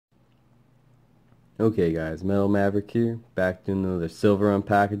Okay guys, Metal Maverick here, back to another silver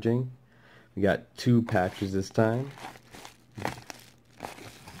unpackaging. We got two packages this time.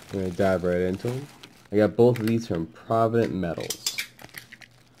 We're going to dive right into them. I got both of these from Provident Metals.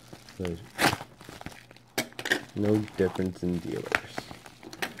 There's no difference in dealers.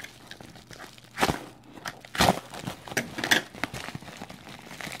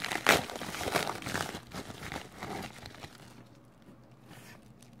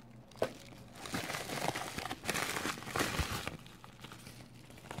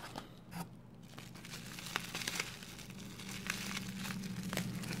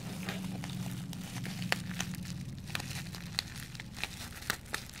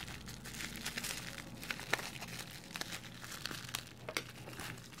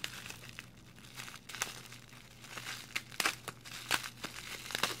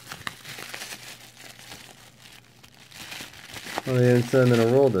 Oh, they didn't send them in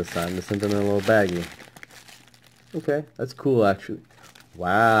a roll this time. They sent them in a little baggie. Okay, that's cool actually.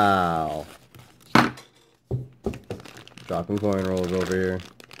 Wow. Dropping coin rolls over here.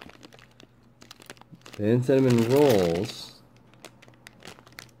 They didn't send them in rolls.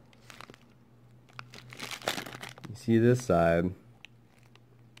 You see this side.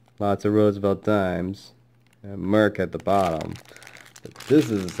 Lots of Roosevelt dimes. And Merc at the bottom. But this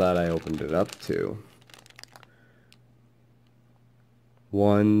is the side I opened it up to.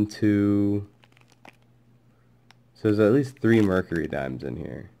 1, 2. So there's at least 3 Mercury dimes in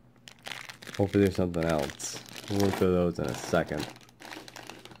here. Hopefully there's something else. We'll look for those in a second.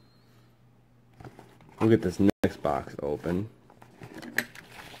 We'll get this next box open.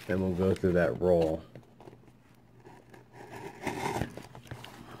 Then we'll go through that roll.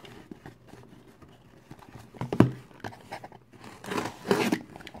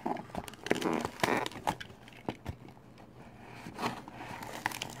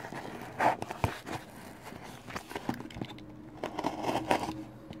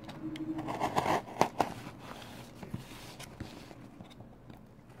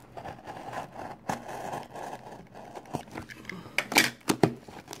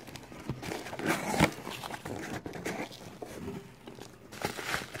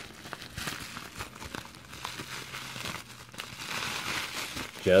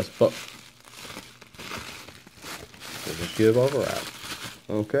 Just there's a sheet of overwrap.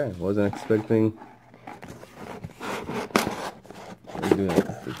 Okay, wasn't expecting to do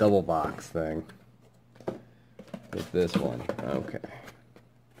the double box thing with this one. Okay.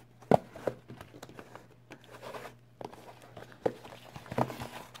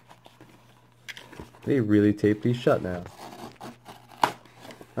 They really tape these shut now.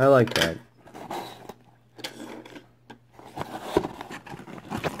 I like that.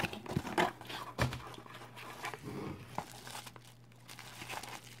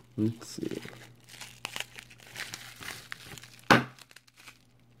 Let's see.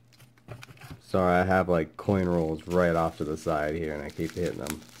 Sorry, I have like coin rolls right off to the side here and I keep hitting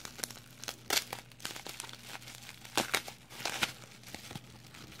them.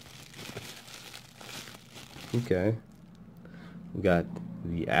 Okay. We got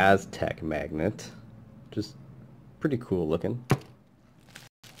the Aztec magnet. Just pretty cool looking.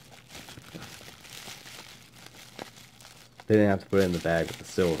 They didn't have to put it in the bag with the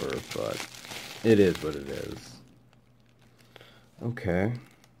silver, but it is what it is. Okay.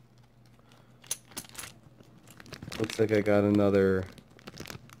 Looks like I got another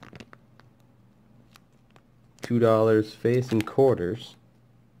 $2 face and quarters.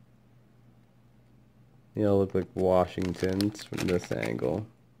 They all look like Washingtons from this angle.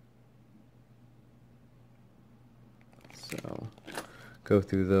 So, go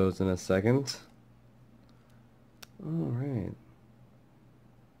through those in a second. Alright.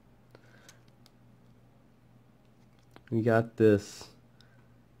 We got this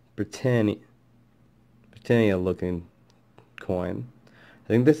Britannia looking coin. I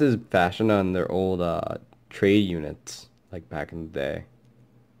think this is fashioned on their old trade units, like back in the day.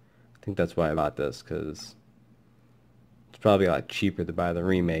 I think that's why I bought this, because it's probably a lot cheaper to buy the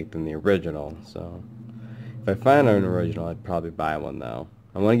remake than the original. So if I find an original, I'd probably buy one though.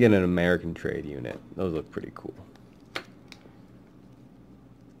 I want to get an American trade unit. Those look pretty cool.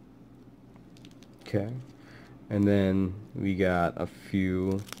 Okay, and then we got a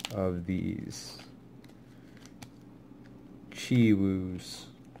few of these Chiwoos.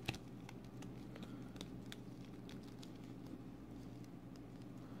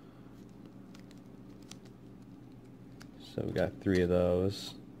 So we got 3 of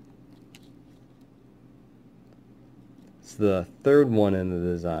those. It's the third one in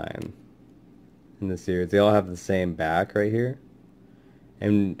the design in the series. They all have the same back right here.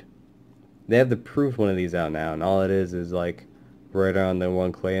 And They have the proof one of these out now, and all it is like right around the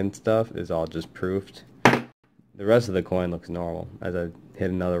one clay and stuff is all just proofed. The rest of the coin looks normal as I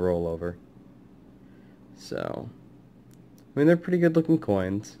hit another rollover. So, I mean, they're pretty good looking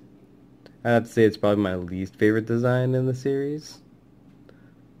coins. I'd have to say it's probably my least favorite design in the series,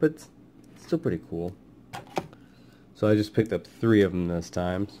 but it's still pretty cool. So I just picked up 3 of them this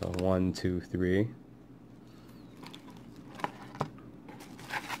time. So 1, 2, 3.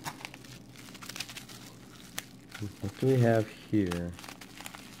 What do we have here?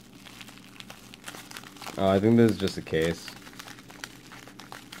 Oh, I think this is just a case.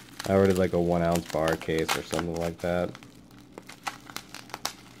 I ordered like a 1 ounce bar case or something like that.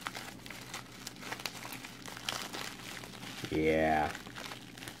 Yeah.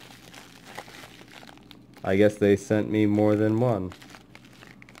 I guess they sent me more than one.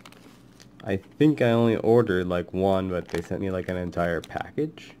 I think I only ordered like 1, but they sent me like an entire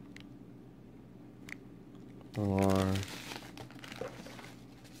package. Or...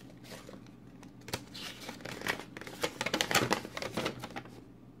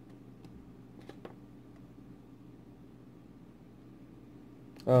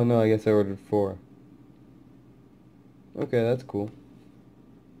 oh no, I guess I ordered 4. Okay, that's cool.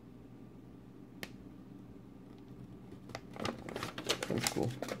 That's cool.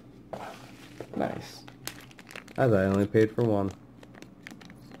 Nice. I thought I only paid for 1.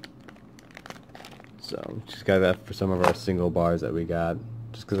 So, just got that for some of our single bars that we got.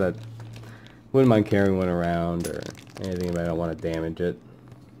 Just because I wouldn't mind carrying one around or anything, but I don't want to damage it.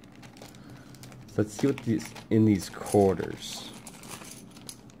 So let's see what these in these quarters.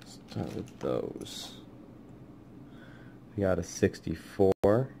 Start with those. We got a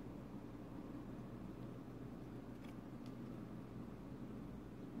 64.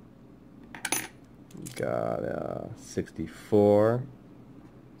 Got a 64.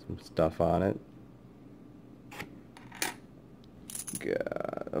 Some stuff on it.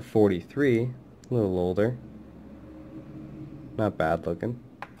 Got a 43. A little older. Not bad looking.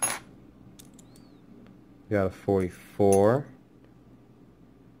 Got a 44.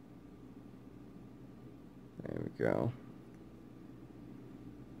 There we go.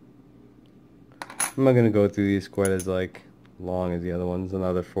 I'm not gonna go through these quite as like long as the other ones.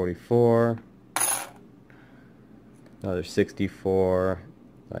 Another 44. Another 64.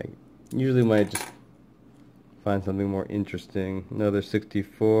 Like, usually might just find something more interesting. Another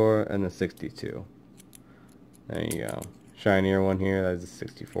 64 and a 62. There you go. Shinier one here. That's a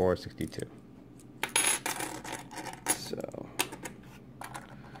 64, 62. So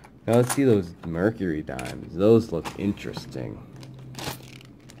now let's see those Mercury dimes. Those look interesting.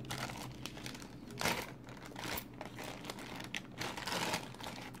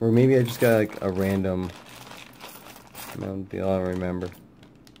 Or maybe I just got like a random. I don't remember.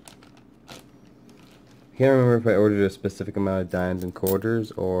 I can't remember if I ordered a specific amount of dimes and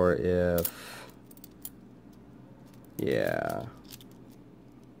quarters or if, yeah,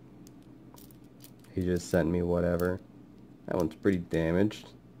 he just sent me whatever. That one's pretty damaged.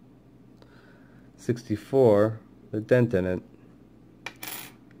 64, the dent in it.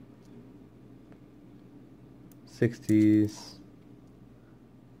 60s,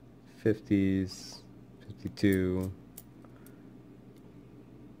 50s, 52.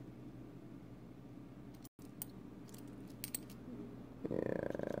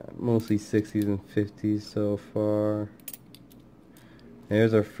 Yeah, mostly 60s and 50s so far.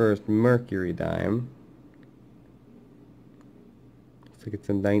 There's our first Mercury dime. Looks like it's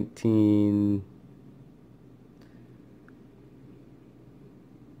a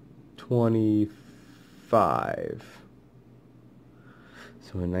 1925.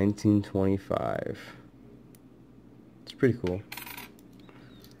 So a 1925. It's pretty cool.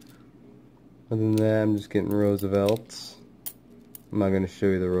 Other than that, I'm just getting Roosevelts. I'm not going to show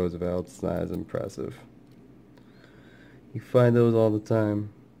you the Roosevelts, it's not as impressive. You find those all the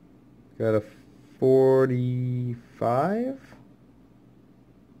time. Got a 45?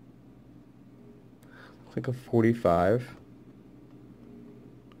 Looks like a 45.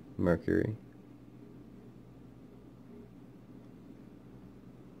 Mercury.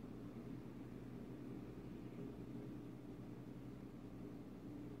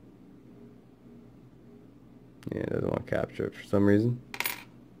 Yeah, it doesn't want to capture it for some reason.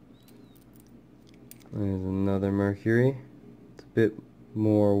 There's another Mercury. It's a bit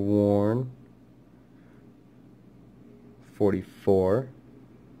more worn. 44.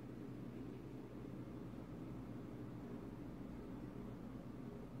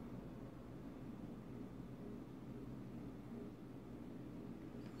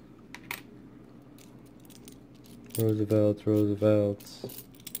 Roosevelts, Roosevelts.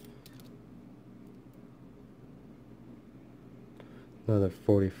 Another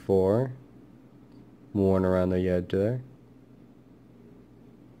 44. Worn around the edge there.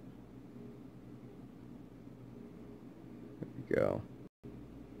 There we go.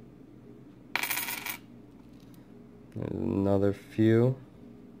 There's another few.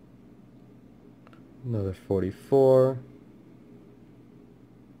 Another 44.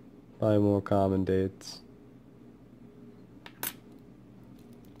 5 more common dates.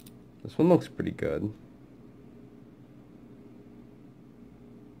 This one looks pretty good.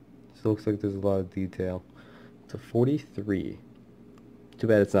 This looks like there's a lot of detail. It's a 43. Too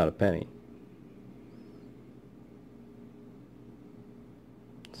bad it's not a penny.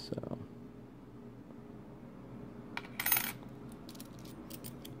 So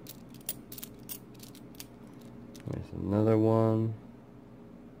there's another one.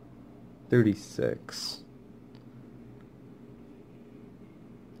 36.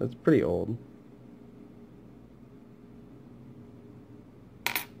 That's pretty old.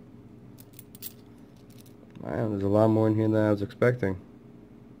 Wow, there's a lot more in here than I was expecting.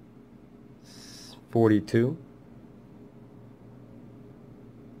 42.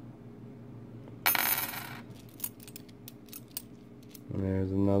 And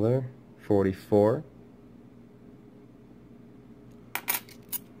there's another 44.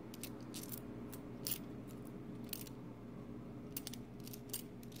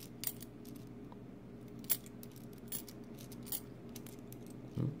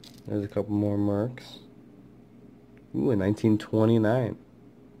 There's a couple more marks. Ooh, a 1929.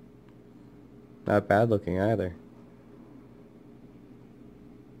 Not bad looking either.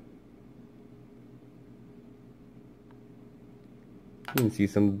 You can see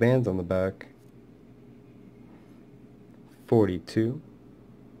some bands on the back. 42.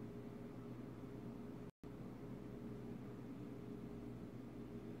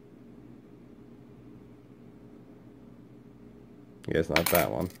 I guess not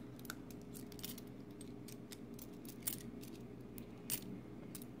that one.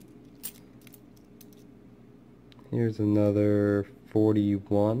 Here's another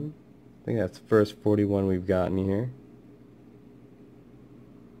 41. I think that's the first 41 we've gotten here.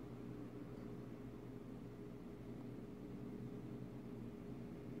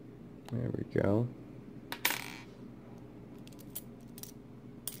 There we go.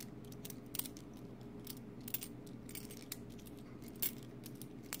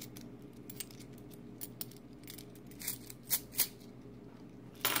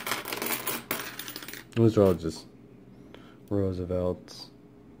 Those are all just Roosevelts.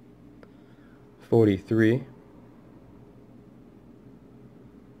 43.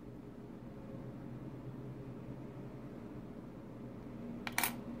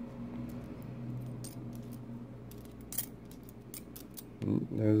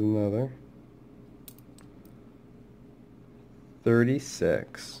 There's another.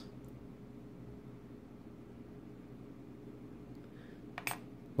 36.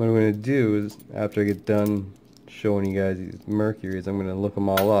 What I'm going to do is, after I get done showing you guys these Mercuries, I'm going to look them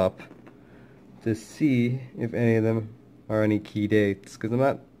all up to see if any of them are any key dates, because I'm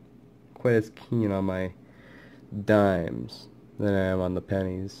not quite as keen on my dimes than I am on the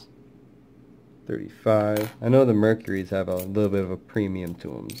pennies. 35. I know the Mercuries have a little bit of a premium to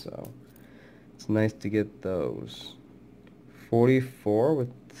them, so it's nice to get those. 44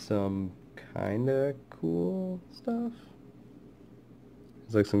 with some kinda cool stuff.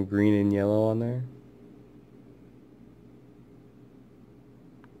 There's like some green and yellow on there.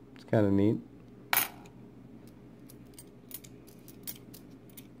 It's kind of neat.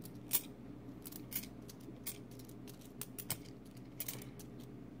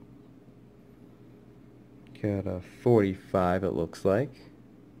 Got a 45, it looks like.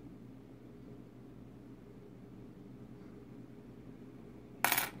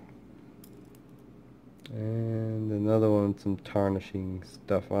 And another one with some tarnishing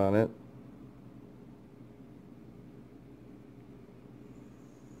stuff on it.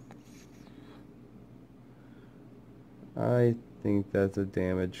 I think that's a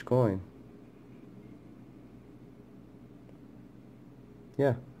damaged coin.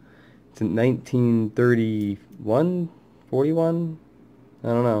 Yeah. It's in 1931, 41? I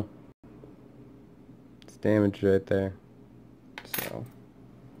don't know. It's damaged right there. So,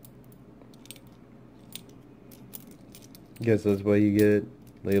 guess that's why you get it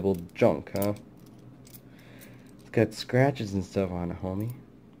labeled junk, huh? It's got scratches and stuff on it, homie.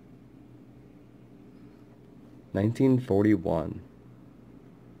 1941.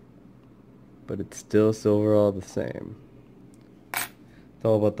 But it's still silver all the same. It's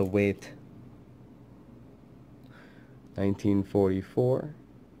all about the weight. 1944.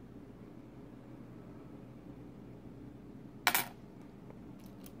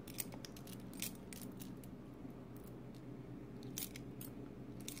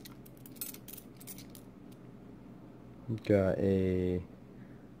 Got a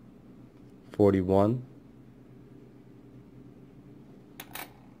 41.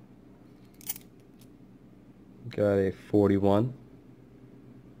 Got a 41.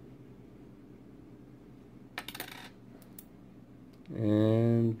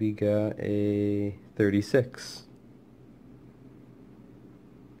 And we got a 36.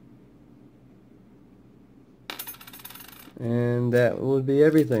 And that would be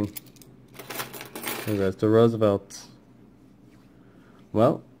everything. Congrats to Roosevelt.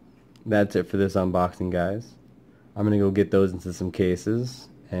 Well, that's it for this unboxing, guys. I'm going to go get those into some cases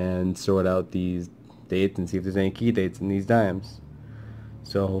and sort out these dates and see if there's any key dates in these dimes.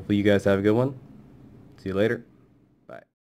 So hopefully you guys have a good one. See you later.